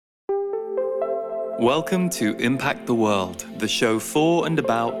Welcome to Impact the World, the show for and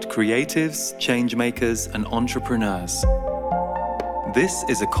about creatives, changemakers, and entrepreneurs. This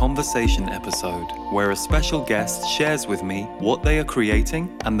is a conversation episode where a special guest shares with me what they are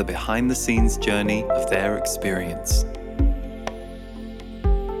creating and the behind-the-scenes journey of their experience.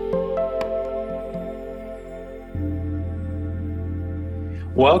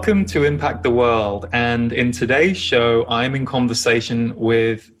 Welcome to Impact the World, and in today's show, I'm in conversation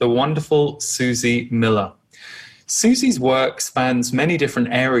with the wonderful Susie Miller. Susie's work spans many different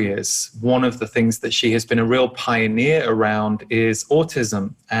areas. One of the things that she has been a real pioneer around is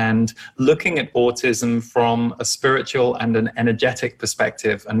autism, and looking at autism from a spiritual and an energetic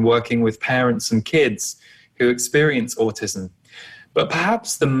perspective, and working with parents and kids who experience autism. But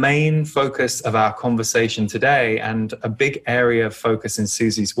perhaps the main focus of our conversation today, and a big area of focus in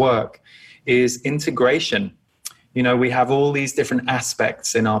Susie's work, is integration. You know, we have all these different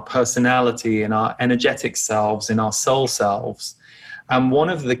aspects in our personality, in our energetic selves, in our soul selves. And one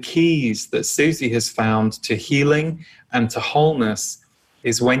of the keys that Susie has found to healing and to wholeness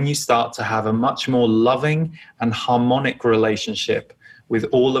is when you start to have a much more loving and harmonic relationship with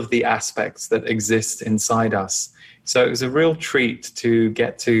all of the aspects that exist inside us. So it was a real treat to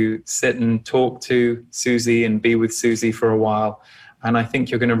get to sit and talk to Susie and be with Susie for a while. And I think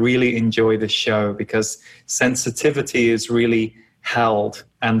you're going to really enjoy this show because sensitivity is really held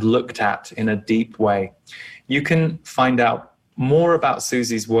and looked at in a deep way. You can find out more about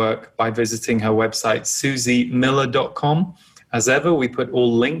Susie's work by visiting her website, susiemiller.com. As ever, we put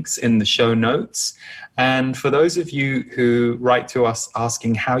all links in the show notes. And for those of you who write to us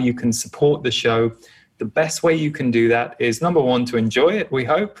asking how you can support the show, the best way you can do that is, number one, to enjoy it, we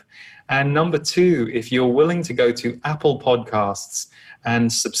hope. And number two, if you're willing to go to Apple Podcasts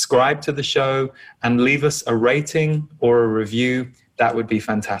and subscribe to the show and leave us a rating or a review, that would be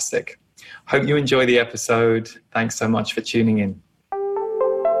fantastic. Hope you enjoy the episode. Thanks so much for tuning in.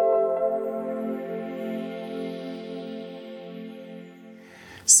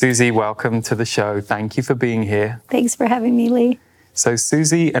 Susie, welcome to the show. Thank you for being here. Thanks for having me, Lee. So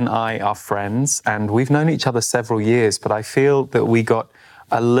Susie and I are friends, and we've known each other several years, but I feel that we got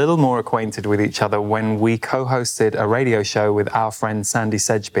a little more acquainted with each other when we co-hosted a radio show with our friend Sandy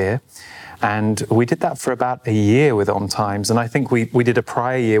Sedgbeer. And we did that for about a year with On Times, and I think we did a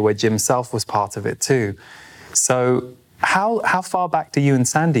prior year where Jim Self was part of it too. So how far back do you and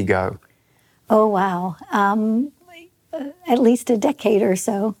Sandy go? Oh, wow. At least a decade or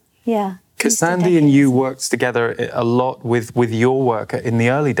so, yeah. Because Sandy and you worked together a lot with your work in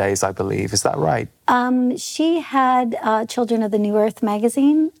the early days, I believe. Is that right? She had Children of the New Earth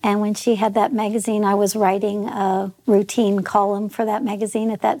magazine, and when she had that magazine, I was writing a routine column for that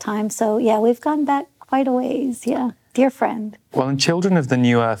magazine at that time. So, yeah, we've gone back quite a ways, yeah. Dear friend. Well, and Children of the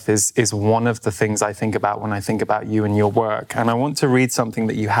New Earth is one of the things I think about when I think about you and your work. And I want to read something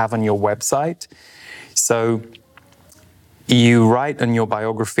that you have on your website. So you write in your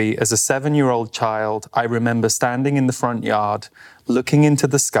biography, as a 7-year-old child, I remember standing in the front yard, looking into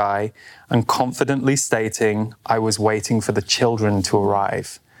the sky and confidently stating I was waiting for the children to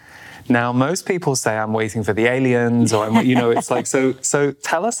arrive. Now, most people say I'm waiting for the aliens, or it's like, so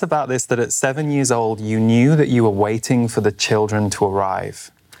tell us about this, that at 7 years old, you knew that you were waiting for the children to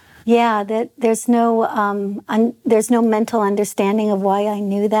arrive. Yeah, there's no mental understanding of why I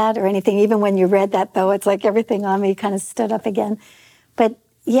knew that or anything. Even when you read that, though, it's like everything on me kind of stood up again. But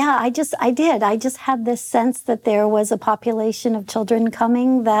yeah, I just had this sense that there was a population of children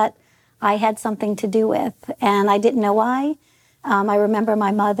coming that I had something to do with, and I didn't know why. I remember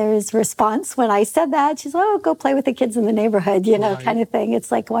my mother's response when I said that. She's, "Oh, go play with the kids in the neighborhood," right. Kind of thing.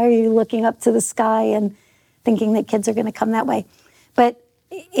 It's like, why are you looking up to the sky and thinking that kids are going to come that way? But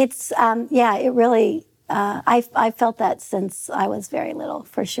it's, it really, I felt that since I was very little,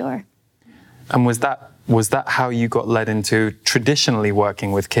 for sure. And was that how you got led into traditionally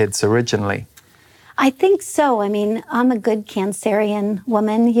working with kids originally? I think so. I mean, I'm a good Cancerian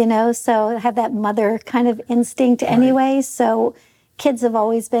woman, so I have that mother kind of instinct anyway. Right. So kids have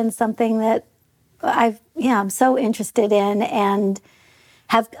always been something that I'm so interested in, and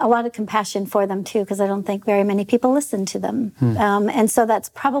have a lot of compassion for them too, because I don't think very many people listen to them. And so that's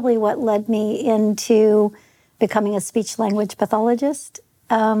probably what led me into becoming a speech language pathologist.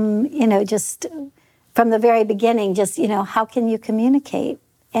 Just from the very beginning, how can you communicate?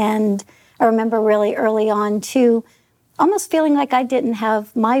 And I remember really early on too, almost feeling like I didn't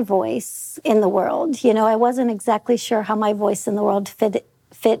have my voice in the world. I wasn't exactly sure how my voice in the world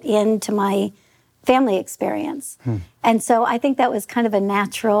fit into my family experience. And so I think that was kind of a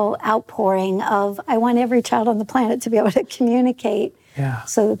natural outpouring of, I want every child on the planet to be able to communicate.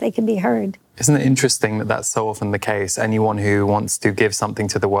 so that they can be heard. Isn't it interesting that that's so often the case? Anyone who wants to give something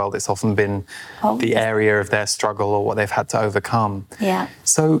to the world, it's often been the area of their struggle or what they've had to overcome. Yeah.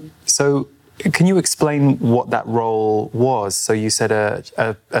 So can you explain what that role was? So you said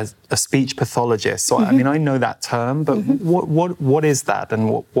a speech pathologist. So I mean, I know that term, but what is that,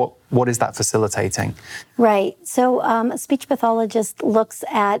 and what is that facilitating? Right. So a speech pathologist looks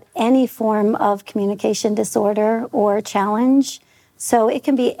at any form of communication disorder or challenge. So it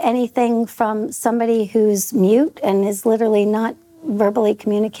can be anything from somebody who's mute and is literally not verbally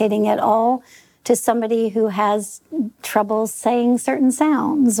communicating at all, to somebody who has trouble saying certain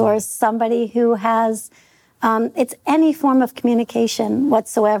sounds, or somebody who has, it's any form of communication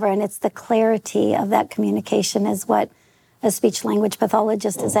whatsoever, and it's the clarity of that communication is what a speech language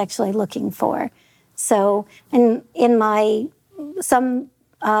pathologist is actually looking for. So, and some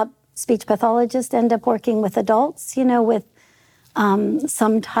speech pathologists end up working with adults, with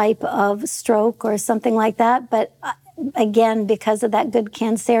some type of stroke or something like that, but again, because of that good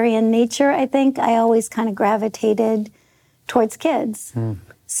Cancerian nature, I think I always kind of gravitated towards kids.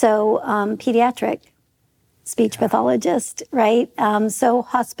 So pediatric speech pathologist, right? So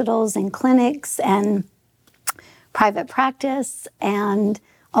hospitals and clinics and private practice and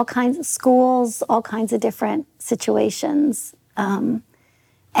all kinds of schools, all kinds of different situations. And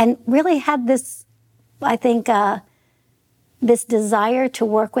really had this, I think, this desire to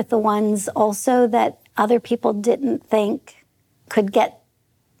work with the ones also that other people didn't think could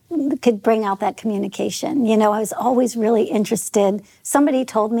bring out that communication. I was always really interested. Somebody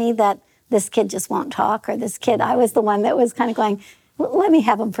told me that this kid just won't talk, or this kid, I was the one that was kind of going, let me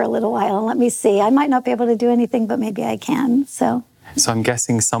have him for a little while and let me see. I might not be able to do anything, but maybe I can. So I'm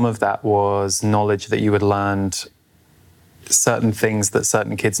guessing some of that was knowledge that you had learned, certain things that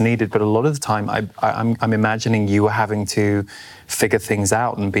certain kids needed, but a lot of the time I'm imagining you were having to figure things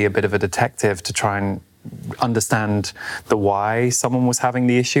out and be a bit of a detective to try and understand the why someone was having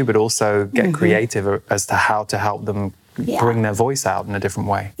the issue, but also get creative as to how to help them bring their voice out in a different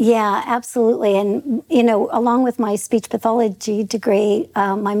way. Yeah, absolutely. And, along with my speech pathology degree,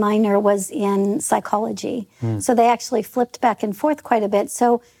 my minor was in psychology. So they actually flipped back and forth quite a bit.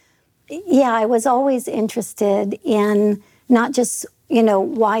 So, yeah, I was always interested in not just,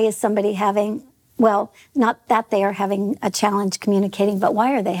 why is somebody having, well, not that they are having a challenge communicating, but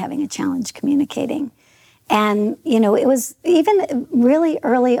why are they having a challenge communicating? And, it was even really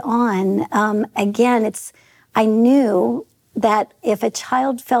early on, again, I knew that if a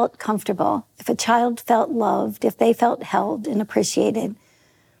child felt comfortable, if a child felt loved, if they felt held and appreciated,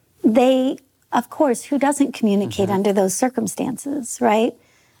 they, of course, who doesn't communicate under those circumstances, right?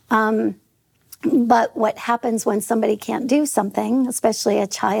 But what happens when somebody can't do something, especially a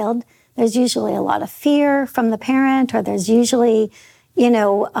child, there's usually a lot of fear from the parent, or there's usually,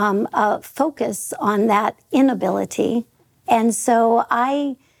 a focus on that inability. And so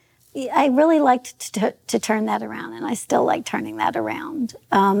I really liked to turn that around, and I still like turning that around.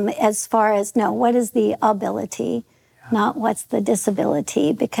 As far as, what is the ability, not what's the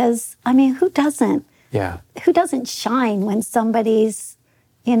disability? Because, who doesn't? Yeah. Who doesn't shine when somebody's,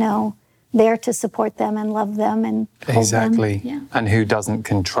 there to support them and love them and hold exactly. them? Yeah. And who doesn't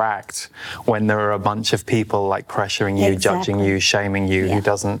contract when there are a bunch of people like pressuring you, judging you, shaming you, who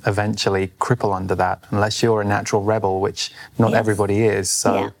doesn't eventually cripple under that, unless you're a natural rebel, which not everybody is.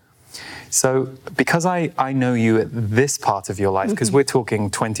 So because I know you at this part of your life, because we're talking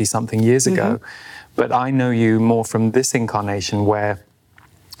 20-something years ago, but I know you more from this incarnation where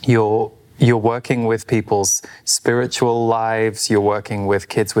you're working with people's spiritual lives, you're working with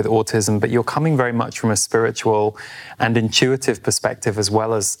kids with autism, but you're coming very much from a spiritual and intuitive perspective as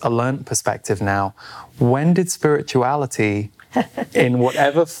well as a learned perspective now. When did spirituality, in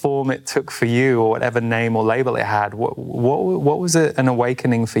whatever form it took for you or whatever name or label it had, what was an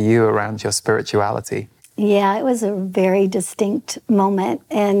awakening for you around your spirituality? Yeah, it was a very distinct moment,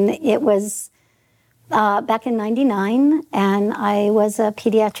 and it was back in '99, and I was a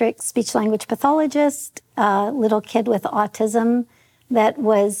pediatric speech-language pathologist, a little kid with autism that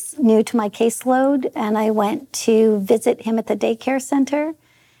was new to my caseload, and I went to visit him at the daycare center.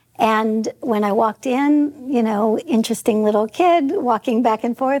 And when I walked in, interesting little kid walking back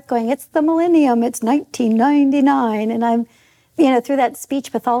and forth going, it's the millennium, it's 1999. And I'm, through that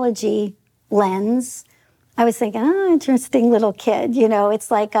speech pathology lens, I was thinking, interesting little kid. It's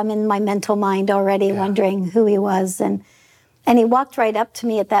like I'm in my mental mind already wondering who he was. And he walked right up to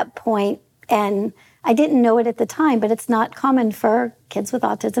me at that point, and I didn't know it at the time, but it's not common for kids with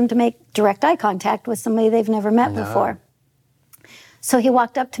autism to make direct eye contact with somebody they've never met before. So he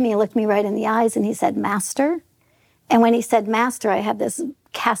walked up to me and looked me right in the eyes, and he said, Master. And when he said master, I had this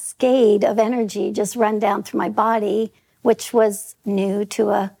cascade of energy just run down through my body, which was new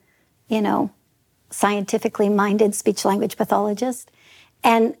to a, scientifically minded speech language pathologist.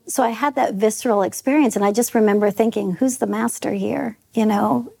 And so I had that visceral experience, and I just remember thinking, who's the master here,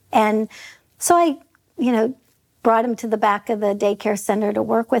 And so I, brought him to the back of the daycare center to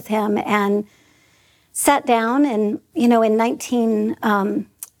work with him and sat down. And, in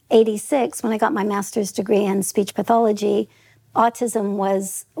 1986, when I got my master's degree in speech pathology, autism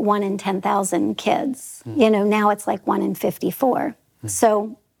was 1 in 10,000 kids. Now it's like 1 in 54.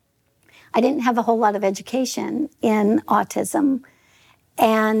 So I didn't have a whole lot of education in autism.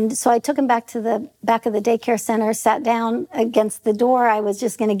 And so I took him back to the back of the daycare center, sat down against the door. I was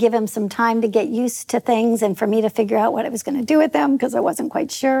just going to give him some time to get used to things and for me to figure out what I was going to do with them because I wasn't quite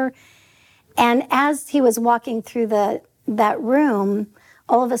sure. And as he was walking through that room,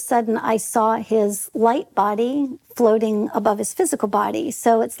 all of a sudden I saw his light body floating above his physical body.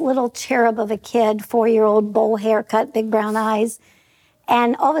 So it's little cherub of a kid, 4-year-old, bowl haircut, big brown eyes.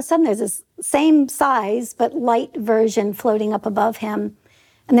 And all of a sudden there's this same size but light version floating up above him.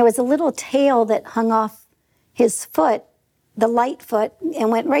 And there was a little tail that hung off his foot, the light foot, and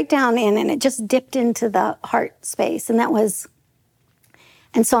went right down in, and it just dipped into the heart space. And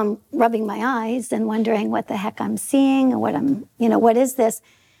so I'm rubbing my eyes and wondering what the heck I'm seeing and what is this?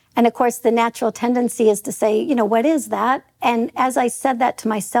 And of course, the natural tendency is to say, what is that? And as I said that to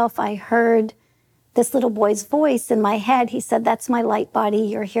myself, I heard this little boy's voice in my head. He said, that's my light body.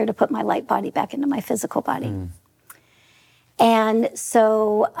 You're here to put my light body back into my physical body. And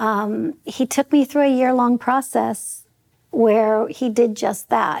so he took me through a year-long process where he did just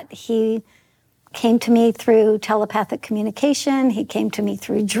that. He came to me through telepathic communication. He came to me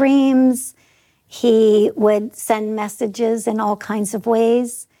through dreams. He would send messages in all kinds of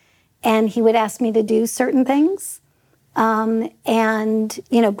ways. And he would ask me to do certain things and,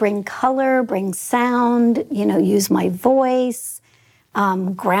 bring color, bring sound, use my voice.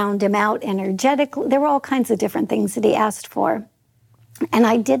 Ground him out energetically. There were all kinds of different things that he asked for. And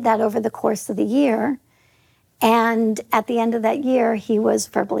I did that over the course of the year. And at the end of that year, he was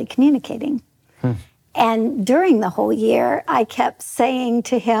verbally communicating. And during the whole year, I kept saying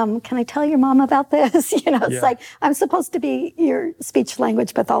to him, can I tell your mom about this? It's like, I'm supposed to be your speech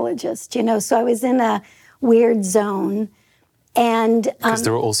language pathologist, so I was in a weird zone. And because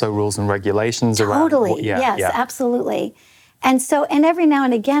there are also rules and regulations around. Totally, yes, absolutely. And so, and every now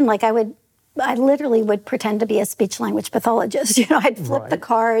and again, I literally would pretend to be a speech language pathologist. I'd flip the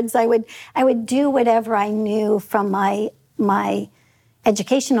cards. I would do whatever I knew from my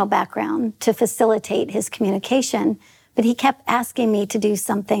educational background to facilitate his communication. But he kept asking me to do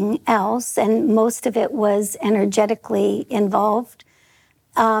something else, and most of it was energetically involved.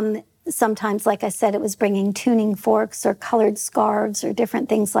 Sometimes, like I said, it was bringing tuning forks or colored scarves or different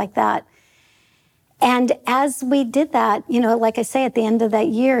things like that. And as we did that, like I say, at the end of that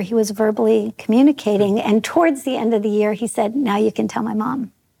year, he was verbally communicating. And towards the end of the year, he said, now you can tell my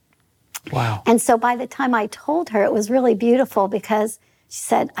mom. Wow. And so by the time I told her, it was really beautiful because she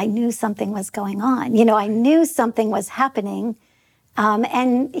said, I knew something was going on. I knew something was happening.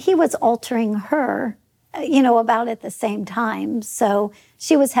 And he was altering her, about at the same time. So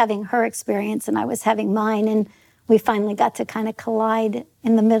she was having her experience and I was having mine. And we finally got to kind of collide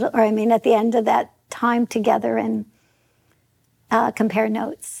in the middle, at the end of that time together and compare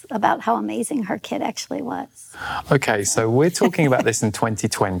notes about how amazing her kid actually was. Okay, so we're talking about this in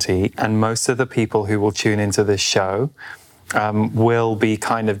 2020, and most of the people who will tune into this show will be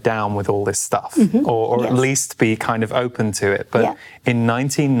kind of down with all this stuff, or at least be kind of open to it. But in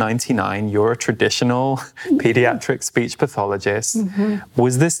 1999, you're a traditional pediatric speech pathologist.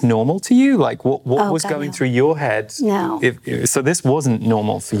 Was this normal to you? Like, what was going through your head? No. So this wasn't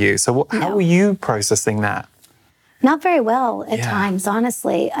normal for you. So how were you processing that? Not very well at times,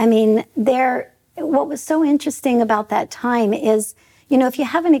 honestly. What was so interesting about that time is, if you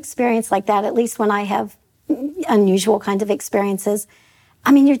have an experience like that, at least when I have unusual kinds of experiences,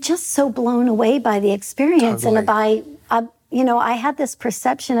 you're just so blown away by the experience. Totally. And I had this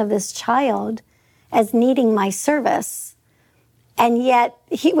perception of this child as needing my service. And yet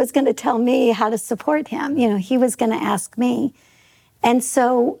he was going to tell me how to support him. He was going to ask me. And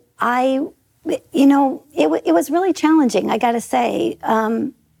so it was really challenging, I got to say.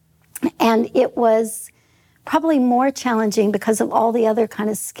 And it was probably more challenging because of all the other kind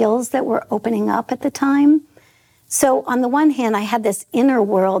of skills that were opening up at the time. So on the one hand, I had this inner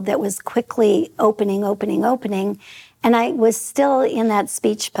world that was quickly opening. And I was still in that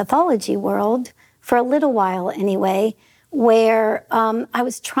speech pathology world for a little while anyway, where I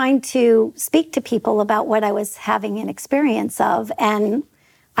was trying to speak to people about what I was having an experience of. And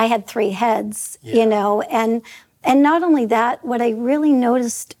I had 3 heads, you know, and not only that, what I really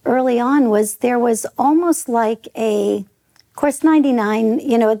noticed early on was there was almost like of course, 99,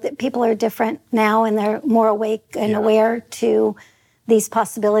 you know, people are different now and they're more awake and aware to these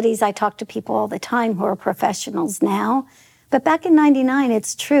possibilities. I talk to people all the time who are professionals now. But back in 99,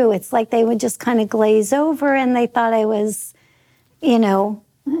 it's true. It's like they would just kind of glaze over and they thought I was, you know,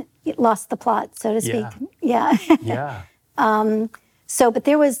 lost the plot, so to speak. Yeah. But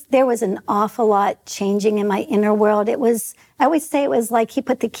there was an awful lot changing in my inner world. I always say it was like he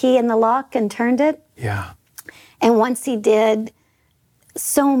put the key in the lock and turned it. Yeah. And once he did,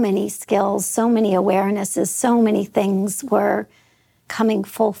 so many skills, so many awarenesses, so many things were coming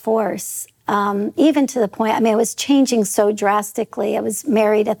full force. Even to the point, I mean, I was changing so drastically. I was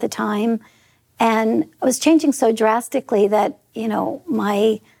married at the time, and I was changing so drastically that, you know,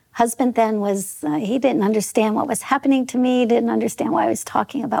 my husband then he didn't understand what was happening to me, didn't understand why I was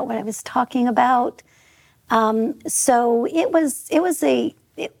talking about what I was talking about. So it was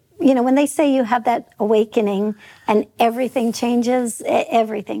you know, when they say you have that awakening and everything changes,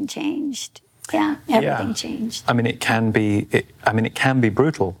 everything changed. Yeah, everything changed. I mean, it can be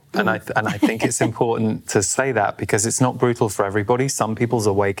brutal, and I think it's important to say that because it's not brutal for everybody. Some people's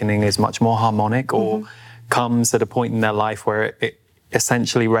awakening is much more harmonic, or comes at a point in their life where it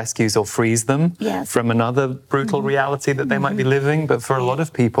essentially rescues or frees them from another brutal reality that they might be living. But for a lot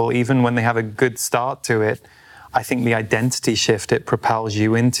of people, even when they have a good start to it, I think the identity shift it propels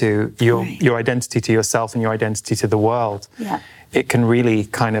you into, your identity to yourself and your identity to the world. Yeah. It can really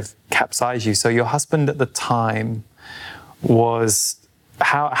kind of capsize you. So your husband at the time was,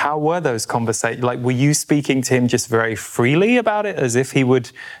 how were those conversations? Like, were you speaking to him just very freely about it as if he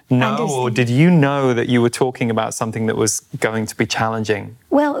would know, or did you know that you were talking about something that was going to be challenging?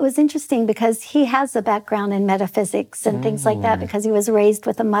 Well, it was interesting because he has a background in metaphysics and things like that because he was raised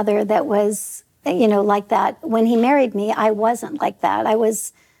with a mother that was, you know, like that. When he married me, I wasn't like that. I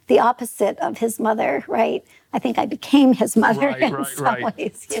was the opposite of his mother, right? I think I became his mother in some ways.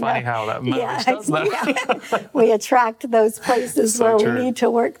 It's funny how that marriage does that. Yeah. We attract those places where we need to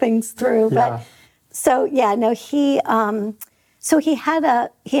work things through. But he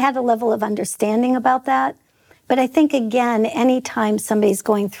had a level of understanding about that. But I think, again, anytime somebody's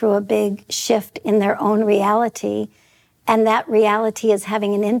going through a big shift in their own reality, and that reality is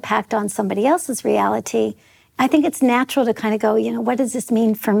having an impact on somebody else's reality, I think it's natural to kind of go, you know, what does this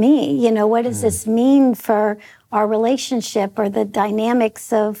mean for me? You know, what does this mean for our relationship or the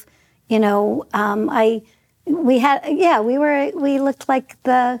dynamics of, you know, we looked like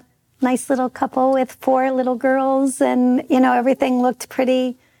the nice little couple with 4 little girls and, you know, everything looked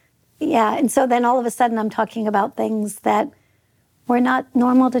pretty. Yeah. And so then all of a sudden I'm talking about things that were not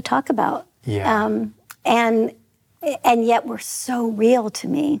normal to talk about. Yeah. And yet were so real to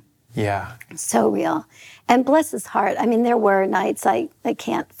me. Yeah. So real. And bless his heart. I mean, there were nights I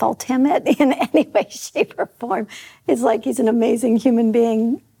can't fault him in any way, shape, or form. It's like he's an amazing human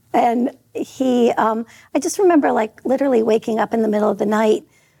being. And he, I just remember like literally waking up in the middle of the night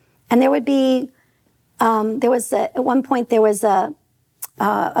and there would be, at one point there was a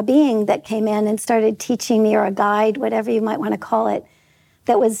being that came in and started teaching me, or a guide, whatever you might want to call it,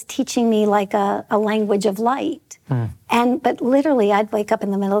 that was teaching me like a language of light. But literally I'd wake up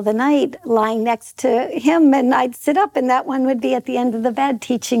in the middle of the night lying next to him and I'd sit up and that one would be at the end of the bed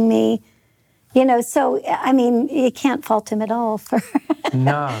teaching me, you know, so, I mean, you can't fault him at all for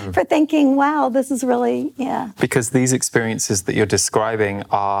thinking, wow, this is really, Because these experiences that you're describing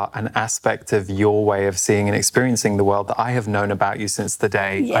are an aspect of your way of seeing and experiencing the world that I have known about you since the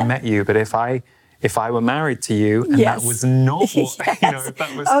day I met you. But if I were married to you and that was not what, you know, if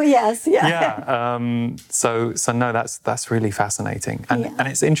that was... Oh, yes, So no, that's really fascinating. And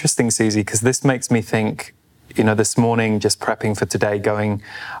it's interesting, Susie, because this makes me think, you know, this morning, just prepping for today, going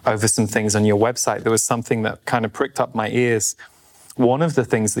over some things on your website, there was something that kind of pricked up my ears. One of the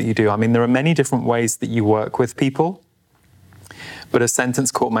things that you do, I mean, there are many different ways that you work with people, but a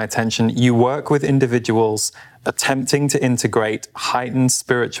sentence caught my attention. You work with individuals attempting to integrate heightened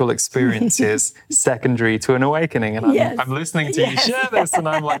spiritual experiences secondary to an awakening. And I'm listening to you share this and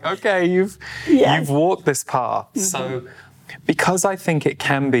I'm like, okay, you've walked this path. So because I think it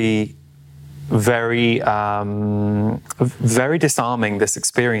can be very, very disarming, this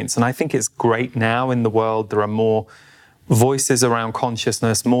experience. And I think it's great now in the world. There are more voices around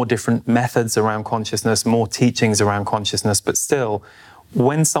consciousness, more different methods around consciousness, more teachings around consciousness. But still,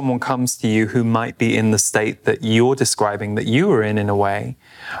 when someone comes to you who might be in the state that you're describing, that you were in a way,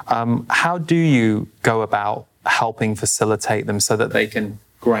 how do you go about helping facilitate them so that they can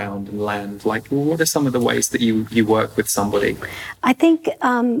ground and land? Like, what are some of the ways that you work with somebody? I think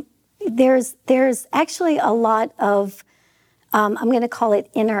there's actually a lot of, I'm going to call it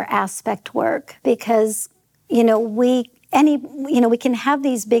inner aspect work, because, we can have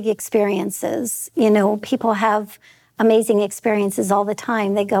these big experiences. People have amazing experiences all the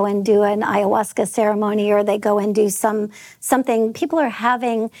time. They go and do an ayahuasca ceremony, or they go and do something. People are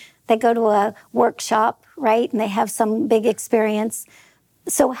they go to a workshop, right? And they have some big experience.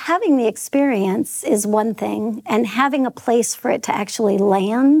 So having the experience is one thing, and having a place for it to actually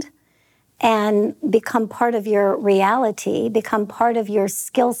land and become part of your reality, become part of your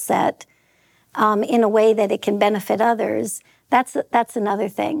skill set in a way that it can benefit others, that's another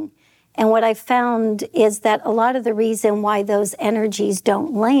thing. And what I've found is that a lot of the reason why those energies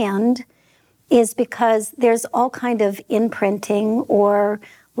don't land is because there's all kind of imprinting, or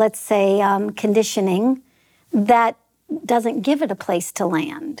let's say conditioning, that doesn't give it a place to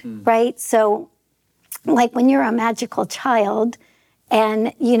land, right? So like when you're a magical child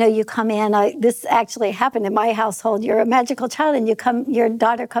and, you come in, this actually happened in my household. You're a magical child and your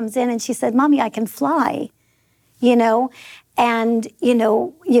daughter comes in and she said, "Mommy, I can fly," and,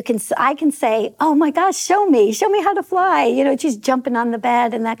 I can say, "Oh my gosh, show me how to fly." She's jumping on the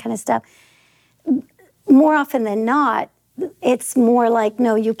bed and that kind of stuff. More often than not, it's more like,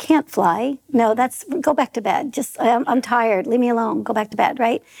 "No, you can't fly. No, go back to bed. Just, I'm tired. Leave me alone. Go back to bed,"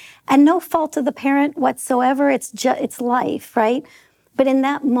 right? And no fault of the parent whatsoever. It's life, right? But in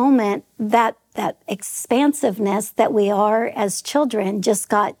that moment, that expansiveness that we are as children just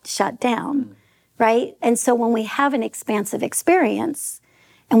got shut down, right? And so when we have an expansive experience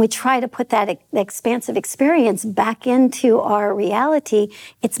and we try to put that expansive experience back into our reality,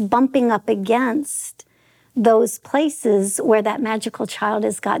 it's bumping up against those places where that magical child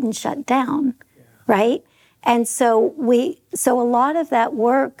has gotten shut down, right? And so a lot of that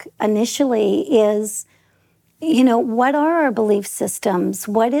work initially is, what are our belief systems?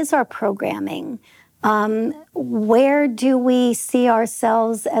 What is our programming? Where do we see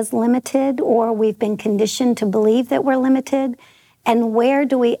ourselves as limited, or we've been conditioned to believe that we're limited? And where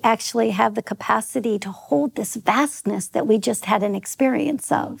do we actually have the capacity to hold this vastness that we just had an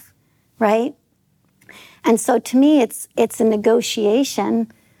experience of, right? And so to me, it's a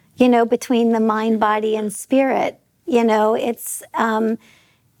negotiation, between the mind, body, and spirit. It's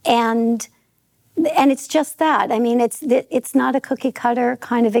and it's just that. I mean, it's not a cookie cutter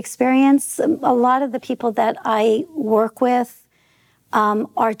kind of experience. A lot of the people that I work with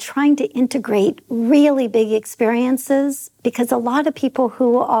are trying to integrate really big experiences, because a lot of people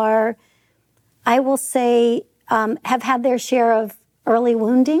who are, I will say, have had their share of early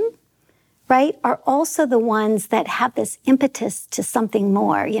wounding, right, are also the ones that have this impetus to something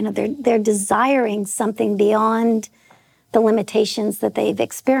more. They're desiring something beyond the limitations that they've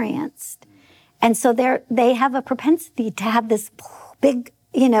experienced. And so they have a propensity to have this big,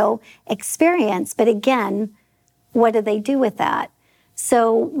 experience. But again, what do they do with that?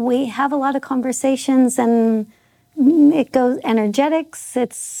 So we have a lot of conversations, and it goes energetics.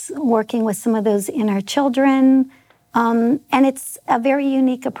 It's working with some of those inner children. And it's a very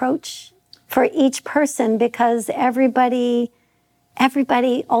unique approach for each person, because everybody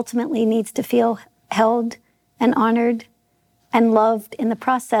ultimately needs to feel held and honored and loved in the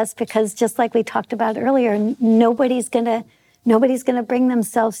process, because just like we talked about earlier, nobody's gonna bring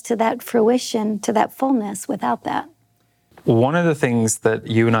themselves to that fruition, to that fullness without that. One of the things that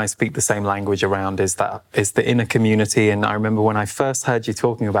you and I speak the same language around is the inner community. And I remember when I first heard you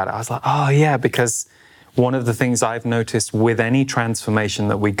talking about it, I was like, oh yeah, because one of the things I've noticed with any transformation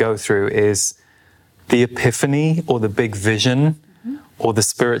that we go through is the epiphany, or the big vision, or the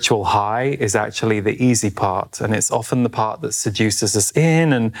spiritual high is actually the easy part. And it's often the part that seduces us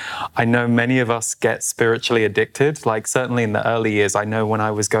in. And I know many of us get spiritually addicted. Like certainly in the early years, I know when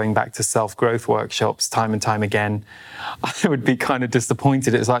I was going back to self-growth workshops time and time again, I would be kind of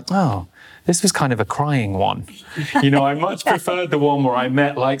disappointed. It was like, oh, this was kind of a crying one. I much preferred the one where I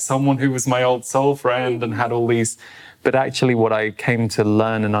met like someone who was my old soul friend and had all these. But actually what I came to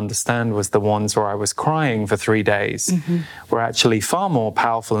learn and understand was the ones where I was crying for 3 days were actually far more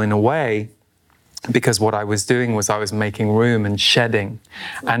powerful in a way, because what I was doing was I was making room and shedding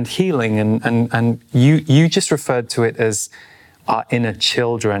and healing. And you just referred to it as our inner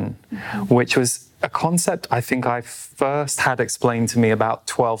children, which was a concept I think I first had explained to me about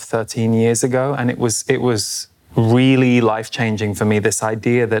 12, 13 years ago. And it was really life-changing for me, this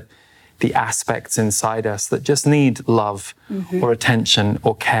idea that the aspects inside us that just need love or attention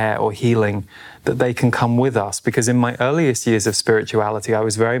or care or healing, that they can come with us. Because in my earliest years of spirituality, I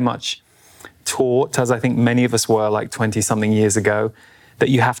was very much taught, as I think many of us were like 20-something years ago, that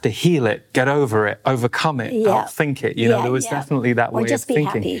you have to heal it, get over it, overcome it, outthink it. You know, there was definitely that way of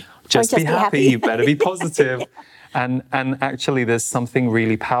thinking. Happy. Just be happy. You better be positive. And actually, there's something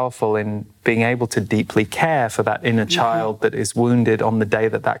really powerful in being able to deeply care for that inner child that is wounded on the day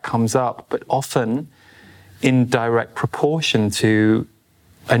that that comes up, but often in direct proportion to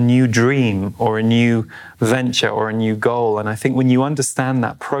a new dream or a new venture or a new goal. And I think when you understand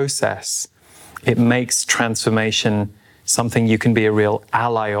that process, it makes transformation something you can be a real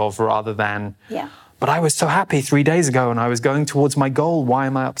ally of, rather than, but I was so happy 3 days ago and I was going towards my goal. Why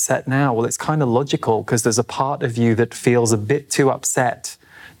am I upset now? Well, it's kind of logical, because there's a part of you that feels a bit too upset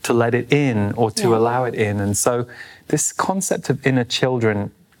to let it in or to allow it in. And so this concept of inner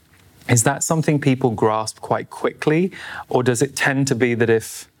children, is that something people grasp quite quickly? Or does it tend to be that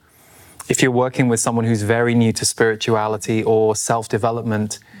if you're working with someone who's very new to spirituality or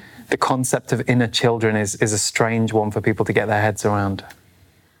self-development, the concept of inner children is a strange one for people to get their heads around?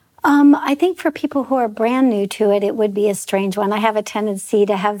 I think for people who are brand new to it, it would be a strange one. I have a tendency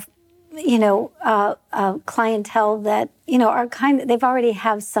to have, clientele that, are they've already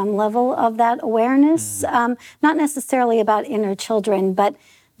have some level of that awareness, not necessarily about inner children, but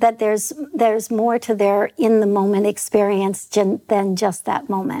that there's more to their in the moment experience than just that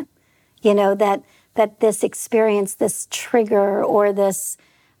moment. That this experience, this trigger, or this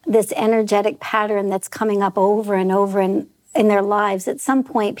energetic pattern that's coming up over and over in their lives, at some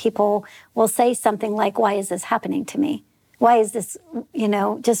point people will say something like, why is this happening to me? Why is this,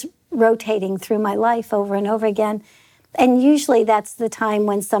 just rotating through my life over and over again? And usually that's the time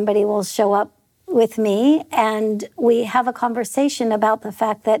when somebody will show up with me and we have a conversation about the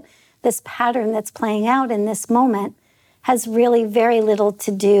fact that this pattern that's playing out in this moment has really very little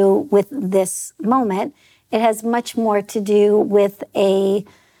to do with this moment. It has much more to do with a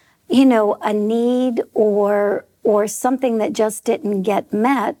need or something that just didn't get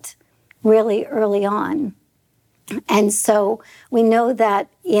met really early on. And so we know that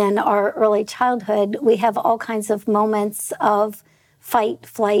in our early childhood, we have all kinds of moments of fight,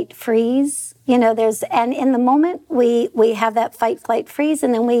 flight, freeze. And in the moment we have that fight, flight, freeze,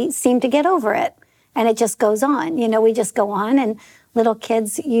 and then we seem to get over it. And it just goes on. We just go on, and little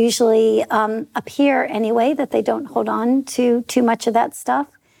kids usually appear anyway that they don't hold on to too much of that stuff.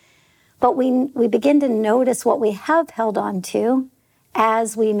 But we begin to notice what we have held on to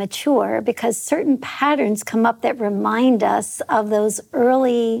as we mature, because certain patterns come up that remind us of those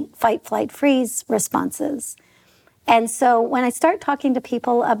early fight, flight, freeze responses. And so when I start talking to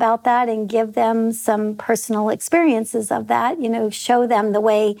people about that and give them some personal experiences of that, show them the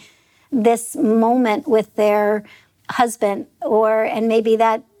way this moment with their husband, and maybe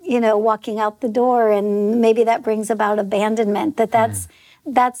that, walking out the door, and maybe that brings about abandonment,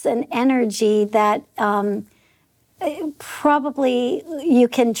 that's an energy that probably you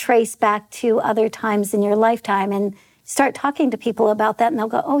can trace back to other times in your lifetime, and start talking to people about that, and they'll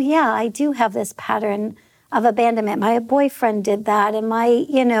go, oh yeah, I do have this pattern of abandonment. My boyfriend did that, and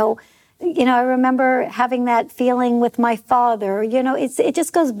I remember having that feeling with my father. It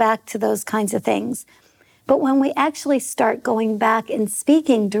just goes back to those kinds of things. But when we actually start going back and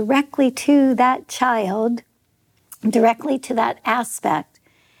speaking directly to that child, directly to that aspect,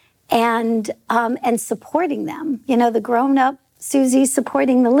 and supporting them, the grown-up Susie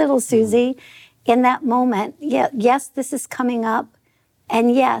supporting the little Susie in that moment. Yes, this is coming up.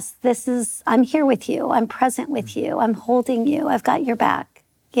 And yes, I'm here with you. I'm present with you. I'm holding you. I've got your back.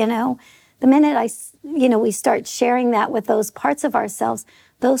 The minute we start sharing that with those parts of ourselves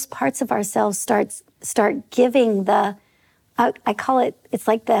start giving I call it, it's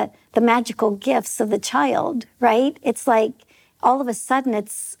like the magical gifts of the child, right? It's like all of a sudden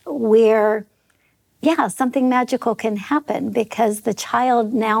it's where, something magical can happen, because the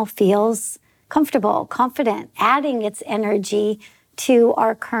child now feels comfortable, confident, adding its energy to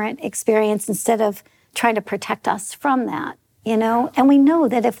our current experience instead of trying to protect us from that, And we know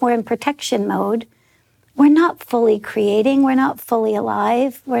that if we're in protection mode, we're not fully creating, we're not fully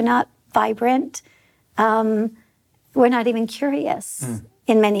alive, we're not vibrant, we're not even curious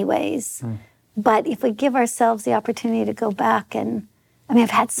in many ways. But if we give ourselves the opportunity to go back, and I've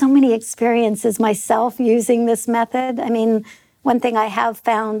had so many experiences myself using this method. One thing I have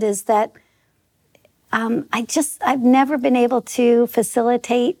found is that I've never been able to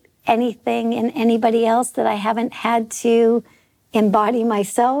facilitate anything in anybody else that I haven't had to embody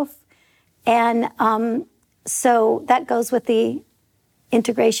myself. And so that goes with the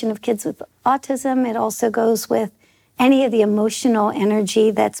integration of kids with autism. It also goes with any of the emotional energy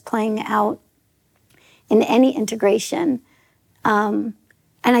that's playing out in any integration.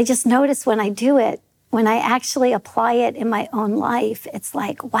 And I just notice when I do it, when I actually apply it in my own life, it's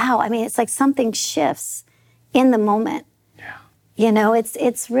like, wow, I mean, it's like something shifts in the moment. Yeah. You know,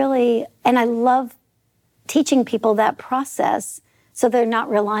 it's really, and I love teaching people that process so they're not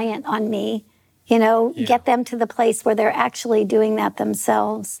reliant on me, you know, get them to the place where they're actually doing that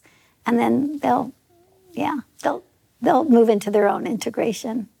themselves. And then they'll move into their own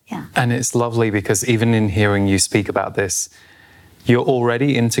integration. Yeah. And it's lovely because even in hearing you speak about this, you're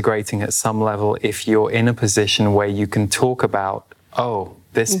already integrating at some level if you're in a position where you can talk about, oh,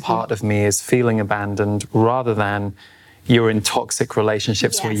 this part of me is feeling abandoned, rather than you're in toxic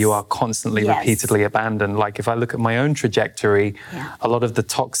relationships where you are constantly, repeatedly abandoned. Like if I look at my own trajectory, a lot of the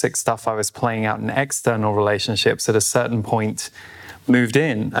toxic stuff I was playing out in external relationships at a certain point moved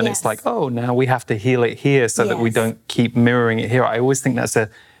in. And it's like, oh, now we have to heal it here so that we don't keep mirroring it here. I always think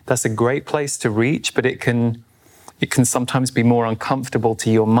that's a great place to reach, but it can sometimes be more uncomfortable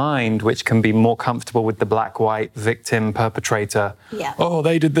to your mind, which can be more comfortable with the black-white victim perpetrator. Yeah. Oh,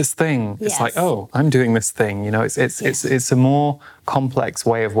 they did this thing. It's like, oh, I'm doing this thing. You know, it's a more complex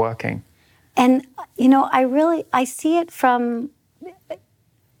way of working. And you know, I see it from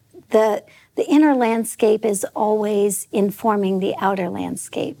the inner landscape is always informing the outer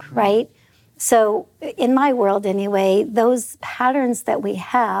landscape, right? So in my world anyway, those patterns that we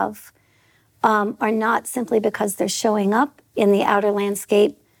have are not simply because they're showing up in the outer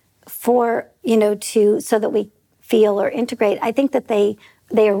landscape for, you know, so that we feel or integrate. I think that they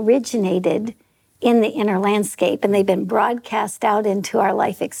originated in the inner landscape and they've been broadcast out into our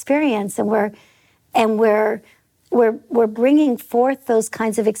life experience, and we're bringing forth those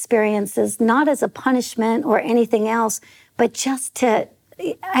kinds of experiences not as a punishment or anything else, but just to.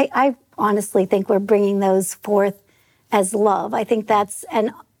 I honestly think we're bringing those forth as love. I think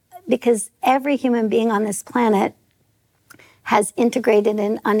because every human being on this planet has integrated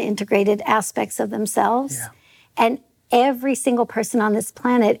and unintegrated aspects of themselves. Yeah. And every single person on this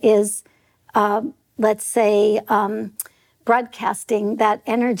planet is, let's say, broadcasting that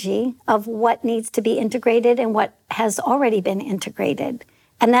energy of what needs to be integrated and what has already been integrated.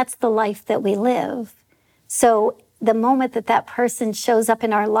 And that's the life that we live. So the moment that person shows up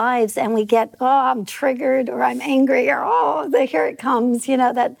in our lives and we get, oh, I'm triggered or I'm angry or, oh, here it comes, you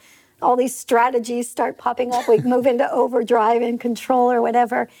know, that all these strategies start popping up. We move into overdrive and control or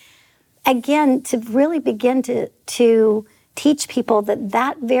whatever. Again, to really begin to teach people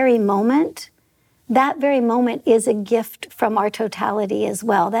that very moment is a gift from our totality as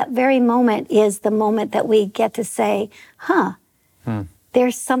well. That very moment is the moment that we get to say,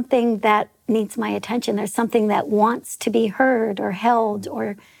 there's something that needs my attention. There's something that wants to be heard or held,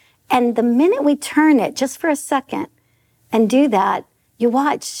 and the minute we turn it just for a second and do that, you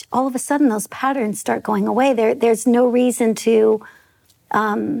watch, all of a sudden those patterns start going away. There's no reason for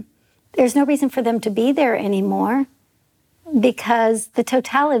them to be there anymore, because the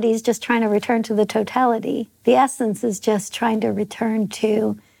totality is just trying to return to the totality. The essence is just trying to return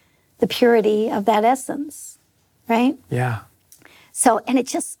to the purity of that essence, right? Yeah. So, and it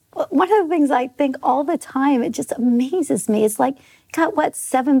just, one of the things I think all the time, it just amazes me. It's like, got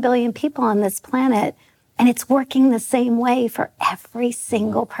 7 billion people on this planet, and it's working the same way for every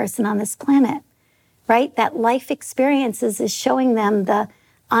single person on this planet, right? That life experiences is showing them the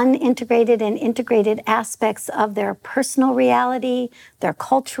unintegrated and integrated aspects of their personal reality, their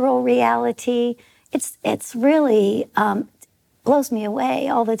cultural reality. It's really blows me away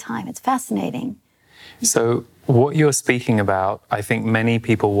all the time. It's fascinating. So what you're speaking about, I think many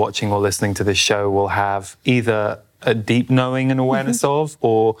people watching or listening to this show will have either a deep knowing and awareness of,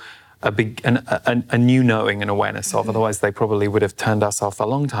 or a new knowing and awareness of. Otherwise, they probably would have turned us off a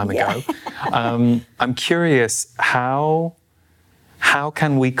long time ago. I'm curious, how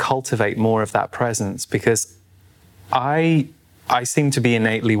can we cultivate more of that presence? Because I seem to be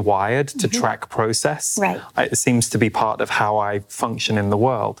innately wired to track process. Right. It seems to be part of how I function in the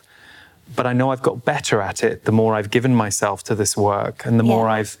world. But I know I've got better at it the more I've given myself to this work, and the more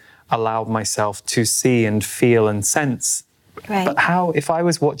I've allowed myself to see and feel and sense. Right. But if I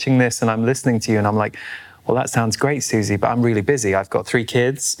was watching this and I'm listening to you and I'm like, well, that sounds great, Susie, but I'm really busy. I've got 3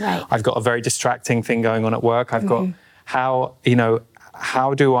 kids. Right. I've got a very distracting thing going on at work. I've got, how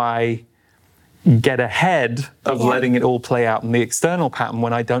do I get ahead of letting it all play out in the external pattern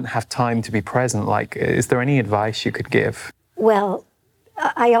when I don't have time to be present? Like, is there any advice you could give? Well,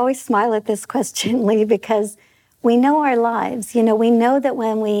 I always smile at this question, Lee, because we know our lives. You know, we know that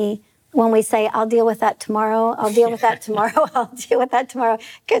when we say, I'll deal with that tomorrow, I'll deal with that tomorrow, I'll deal with that tomorrow, it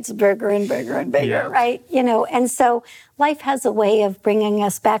gets bigger and bigger and bigger, right? You know, and so life has a way of bringing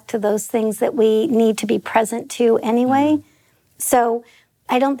us back to those things that we need to be present to anyway. So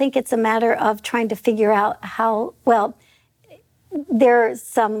I don't think it's a matter of trying to figure out how, well, there's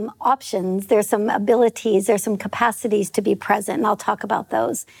some options, there's some abilities, there's some capacities to be present, and I'll talk about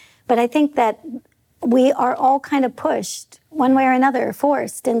those. But I think that we are all kind of pushed, one way or another,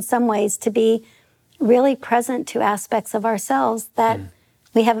 forced in some ways to be really present to aspects of ourselves that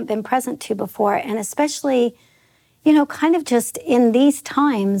we haven't been present to before. And especially, you know, kind of just in these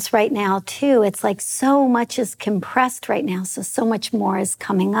times right now, too, it's like so much is compressed right now, so much more is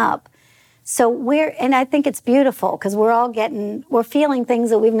coming up. So and I think it's beautiful because we're feeling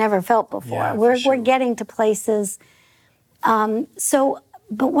things that we've never felt before. Yeah, we're getting to places. But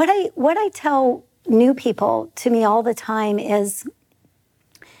what I tell new people to me all the time is,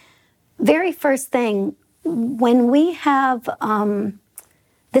 very first thing, when we have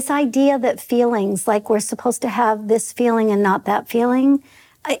this idea that feelings, like we're supposed to have this feeling and not that feeling,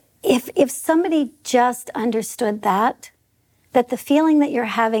 if somebody just understood that the feeling that you're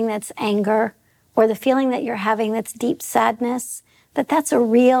having that's anger, or the feeling that you're having that's deep sadness, that's a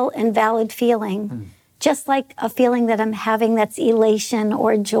real and valid feeling, just like a feeling that I'm having that's elation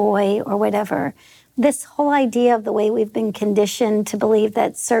or joy or whatever. This whole idea of the way we've been conditioned to believe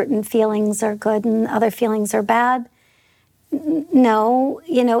that certain feelings are good and other feelings are bad, no,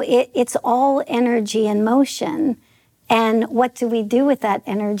 you know, it's all energy and motion. And what do we do with that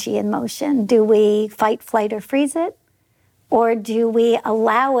energy and motion? Do we fight, flight, or freeze it? Or do we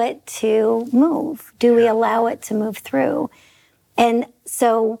allow it to move? Do we allow it to move through? And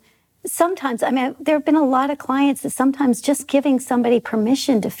so sometimes, I mean, there have been a lot of clients that sometimes just giving somebody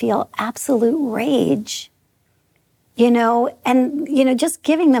permission to feel absolute rage, you know, and, you know, just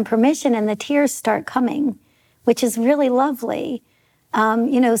giving them permission and the tears start coming, which is really lovely.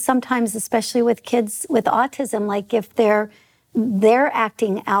 You know, sometimes, especially with kids with autism, like if they're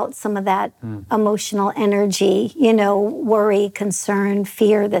acting out some of that emotional energy, you know, worry, concern,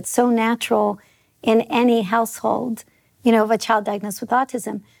 fear, that's so natural in any household, you know, of a child diagnosed with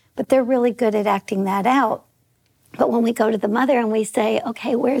autism. But they're really good at acting that out. But when we go to the mother and we say,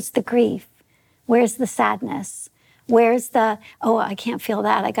 okay, where's the grief? Where's the sadness? Where's the, oh, I can't feel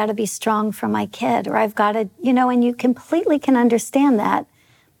that. I got to be strong for my kid, or I've got to, you know, and you completely can understand that.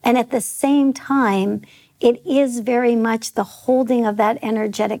 And at the same time, it is very much the holding of that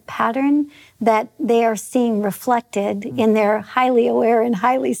energetic pattern that they are seeing reflected in their highly aware and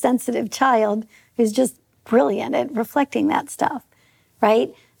highly sensitive child who's just brilliant at reflecting that stuff,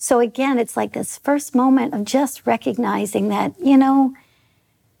 right? So again, it's like this first moment of just recognizing that, you know,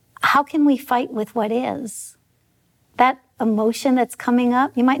 how can we fight with what is? That emotion that's coming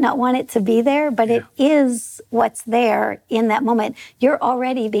up, you might not want it to be there, but it is what's there in that moment. You're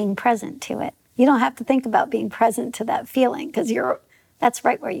already being present to it. You don't have to think about being present to that feeling because that's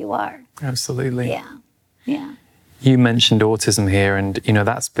right where you are. Absolutely. Yeah. Yeah. You mentioned autism here, and you know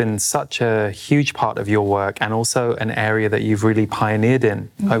that's been such a huge part of your work, and also an area that you've really pioneered in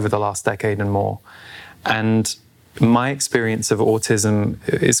over the last decade and more. And my experience of autism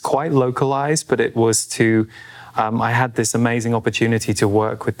is quite localized, but it was I had this amazing opportunity to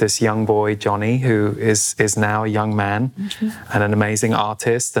work with this young boy, Johnny, who is now a young man and an amazing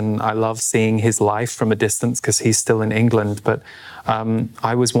artist. And I love seeing his life from a distance because he's still in England. But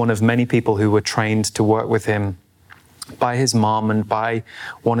I was one of many people who were trained to work with him by his mom and by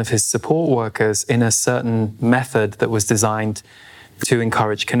one of his support workers in a certain method that was designed to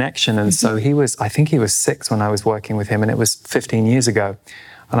encourage connection. And so I think he was 6 when I was working with him, and it was 15 years ago.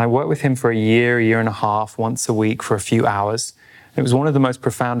 And I worked with him for a year and a half, once a week for a few hours. It was one of the most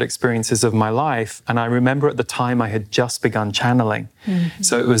profound experiences of my life. And I remember at the time I had just begun channeling.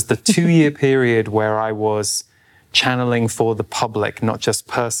 So it was the 2-year period where I was channeling for the public, not just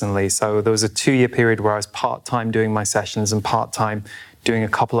personally. So there was a 2-year period where I was part-time doing my sessions and part-time doing a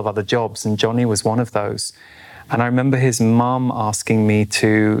couple of other jobs. And Johnny was one of those. And I remember his mum asking me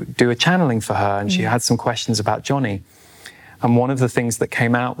to do a channeling for her. And she had some questions about Johnny. And one of the things that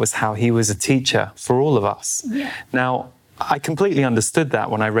came out was how he was a teacher for all of us. Yeah. Now, I completely understood that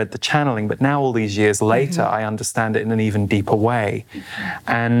when I read the channeling, but now all these years later, I understand it in an even deeper way.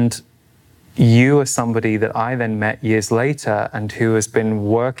 And you are somebody that I then met years later and who has been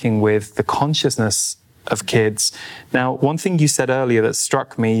working with the consciousness of kids. Now, one thing you said earlier that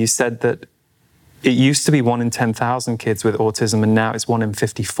struck me, you said that it used to be 1 in 10,000 kids with autism, and now it's 1 in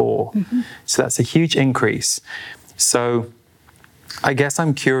 54. So that's a huge increase. So I guess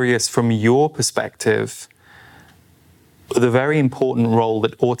I'm curious from your perspective, the very important role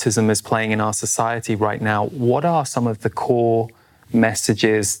that autism is playing in our society right now. What are some of the core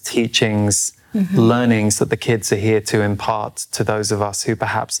messages, teachings, learnings that the kids are here to impart to those of us who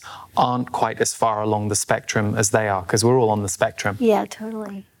perhaps aren't quite as far along the spectrum as they are, because we're all on the spectrum. Yeah,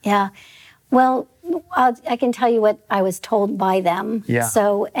 totally. Yeah. Well, I can tell you what I was told by them. Yeah.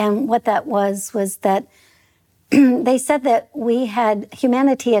 So, and what that was that they said that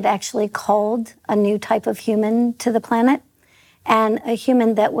humanity had actually called a new type of human to the planet, and a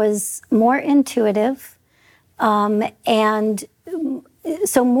human that was more intuitive, and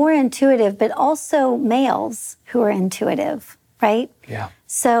so more intuitive, but also males who are intuitive, right? Yeah.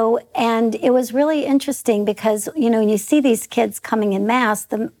 So, and it was really interesting because, when you see these kids coming in mass,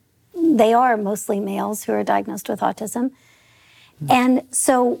 they are mostly males who are diagnosed with autism. And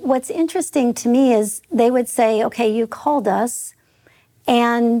so what's interesting to me is they would say, okay, you called us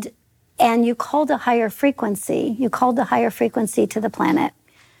and you called a higher frequency. You called a higher frequency to the planet.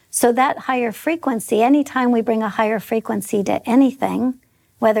 So that higher frequency, anytime we bring a higher frequency to anything,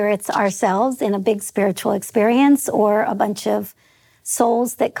 whether it's ourselves in a big spiritual experience or a bunch of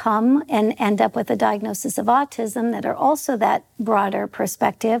souls that come and end up with a diagnosis of autism that are also that broader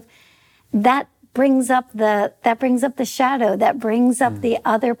perspective, that brings up the shadow, that brings up the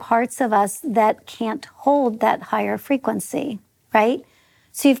other parts of us that can't hold that higher frequency, right?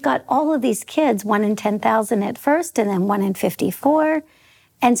 So you've got all of these kids, 1 in 10,000 at first, and then 1 in 54.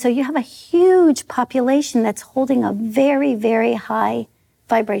 And so you have a huge population that's holding a very, very high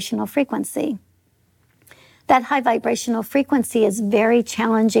vibrational frequency. That high vibrational frequency is very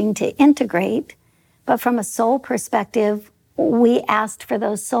challenging to integrate, but from a soul perspective, we asked for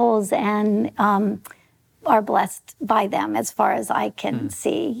those souls and are blessed by them as far as I can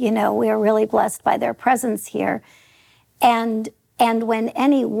see. We are really blessed by their presence here. And when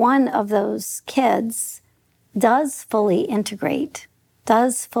any one of those kids does fully integrate,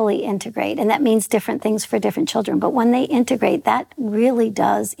 and that means different things for different children, but when they integrate, that really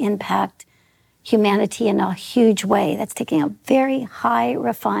does impact humanity in a huge way. That's taking a very high,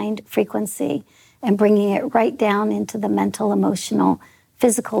 refined frequency and bringing it right down into the mental, emotional,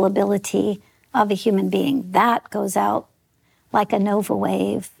 physical ability of a human being. That goes out like a nova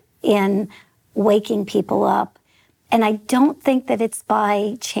wave in waking people up. And I don't think that it's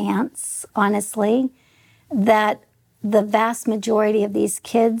by chance, honestly, that the vast majority of these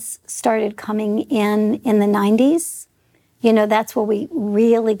kids started coming in the 90s. That's where we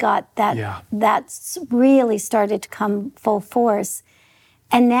really got that. Yeah. That's really started to come full force.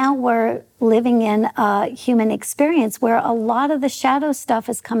 And now we're living in a human experience where a lot of the shadow stuff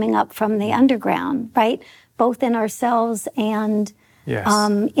is coming up from the underground, right? Both in ourselves and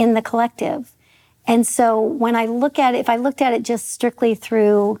in the collective. And so when I look at it, if I looked at it just strictly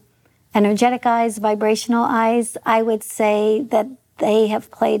through energetic eyes, vibrational eyes, I would say that they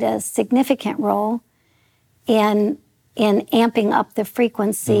have played a significant role in amping up the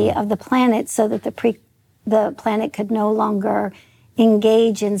frequency of the planet so that the planet could no longer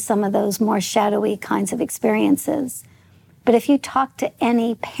engage in some of those more shadowy kinds of experiences. But if you talk to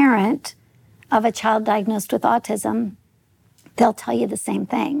any parent of a child diagnosed with autism, they'll tell you the same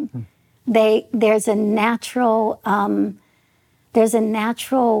thing. There's a natural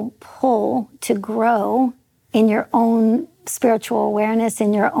pull to grow in your own spiritual awareness,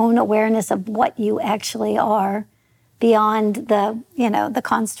 in your own awareness of what you actually are, beyond the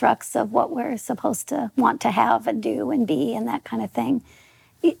constructs of what we're supposed to want to have and do and be and that kind of thing.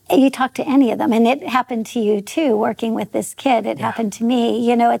 You talk to any of them, and it happened to you too, working with this kid. It happened to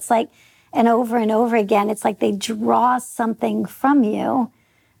me. It's like, and over again, it's like they draw something from you,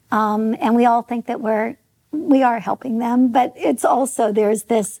 and we all think that we are helping them, but it's also,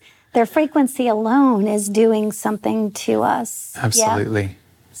 their frequency alone is doing something to us. Absolutely. Yeah?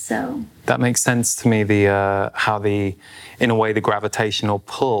 So that makes sense to me. In a way, the gravitational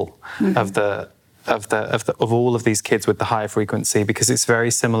pull of all of these kids with the higher frequency, because it's very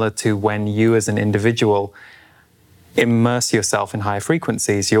similar to when you as an individual immerse yourself in higher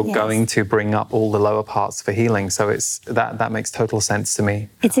frequencies, you're going to bring up all the lower parts for healing. So it's that makes total sense to me.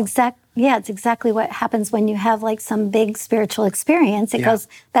 It's exactly what happens when you have like some big spiritual experience. It goes,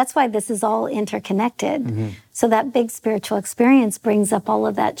 that's why this is all interconnected. So that big spiritual experience brings up all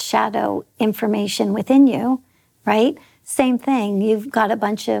of that shadow information within you, right? Same thing. You've got a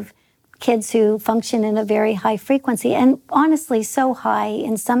bunch of kids who function in a very high frequency, and honestly, so high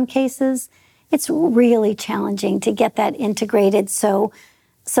in some cases, it's really challenging to get that integrated so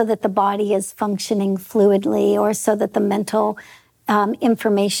that the body is functioning fluidly, or so that the mental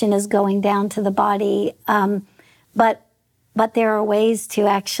information is going down to the body. But there are ways to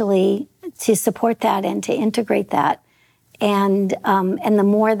actually to support that and to integrate that. And the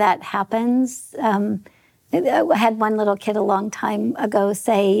more that happens, I had one little kid a long time ago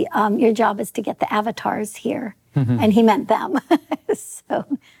say, your job is to get the avatars here. And he meant them.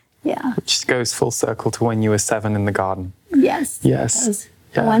 So, yeah. Which goes full circle to when you were 7 in the garden. Yes. Yes.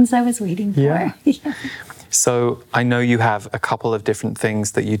 The ones I was waiting for. Yeah. So I know you have a couple of different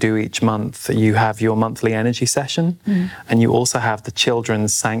things that you do each month. You have your monthly energy session, and you also have the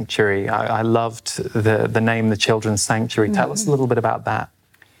Children's Sanctuary. I loved the name, the Children's Sanctuary. Tell us a little bit about that.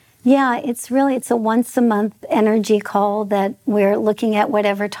 Yeah, it's a once a month energy call that we're looking at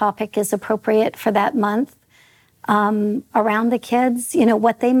whatever topic is appropriate for that month around the kids,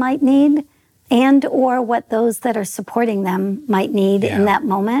 what they might need and or what those that are supporting them might need in that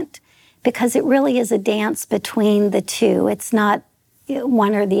moment, because it really is a dance between the two. It's not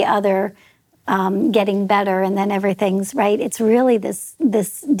one or the other getting better and then everything's right. It's really this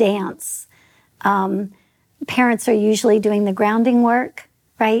dance. Parents are usually doing the grounding work,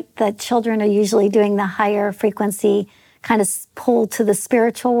 right? The children are usually doing the higher frequency kind of pull to the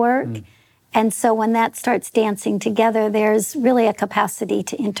spiritual work. And so when that starts dancing together, there's really a capacity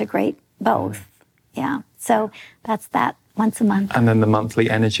to integrate both. Yeah. So that's that once a month. And then the monthly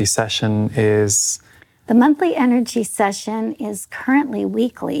energy session is? The monthly energy session is currently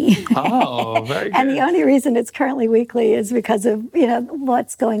weekly. Oh, very good. And the only reason it's currently weekly is because of,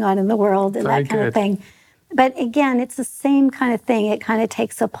 what's going on in the world and very that kind good. of thing. But again, it's the same kind of thing. It kind of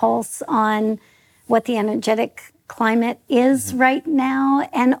takes a pulse on what the energetic climate is right now.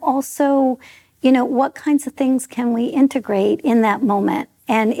 And also, what kinds of things can we integrate in that moment?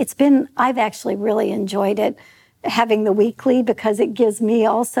 And I've actually really enjoyed it, having the weekly, because it gives me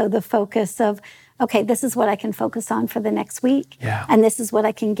also the focus of, okay, this is what I can focus on for the next week. Yeah. And this is what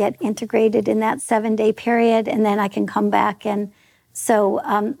I can get integrated in that 7-day period. And then I can come back. And so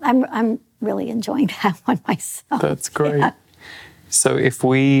I'm really enjoying that one myself. That's great. Yeah. So if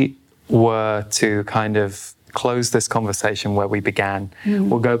we were to kind of close this conversation where we began,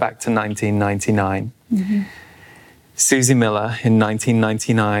 we'll go back to 1999. Susie Miller in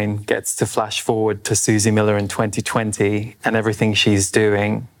 1999 gets to flash forward to Susie Miller in 2020 and everything she's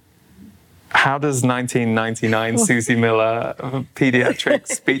doing. How does 1999 Susie Miller, pediatric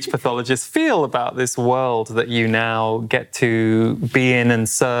speech pathologist, feel about this world that you now get to be in and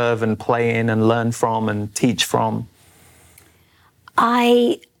serve and play in and learn from and teach from?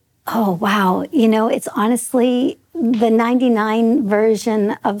 Oh, wow. It's honestly the 99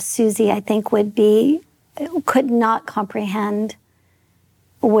 version of Susie, I think, could not comprehend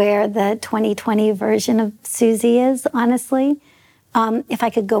where the 2020 version of Susie is, honestly. If I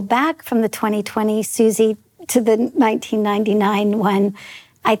could go back from the 2020 Susie to the 1999 one,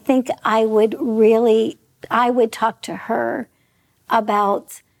 I think I would talk to her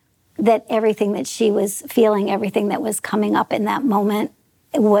about that everything that she was feeling, everything that was coming up in that moment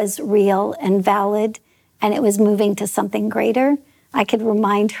was real and valid, and it was moving to something greater. I could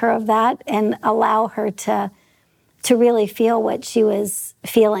remind her of that and allow her to really feel what she was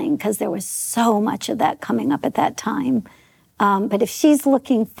feeling, because there was so much of that coming up at that time. But if she's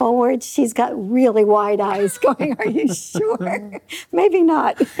looking forward, she's got really wide eyes going, are you sure? Maybe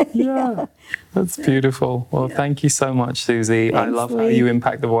not. Yeah, that's beautiful. Well, thank you so much, Susie. Thanks, I love how Lee. you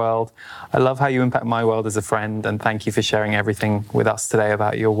impact the world. I love how you impact my world as a friend. And thank you for sharing everything with us today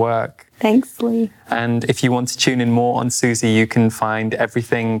about your work. Thanks, Lee. And if you want to tune in more on Susie, you can find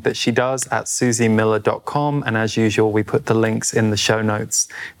everything that she does at susiemiller.com. And as usual, we put the links in the show notes.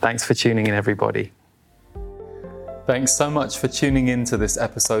 Thanks for tuning in, everybody. Thanks so much for tuning in to this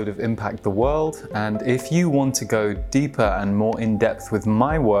episode of Impact the World. And if you want to go deeper and more in depth with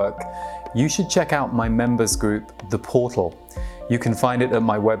my work, you should check out my members group, The Portal. You can find it at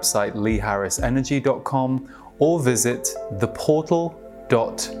my website, leeharrisenergy.com, or visit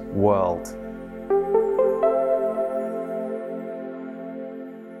theportal.world.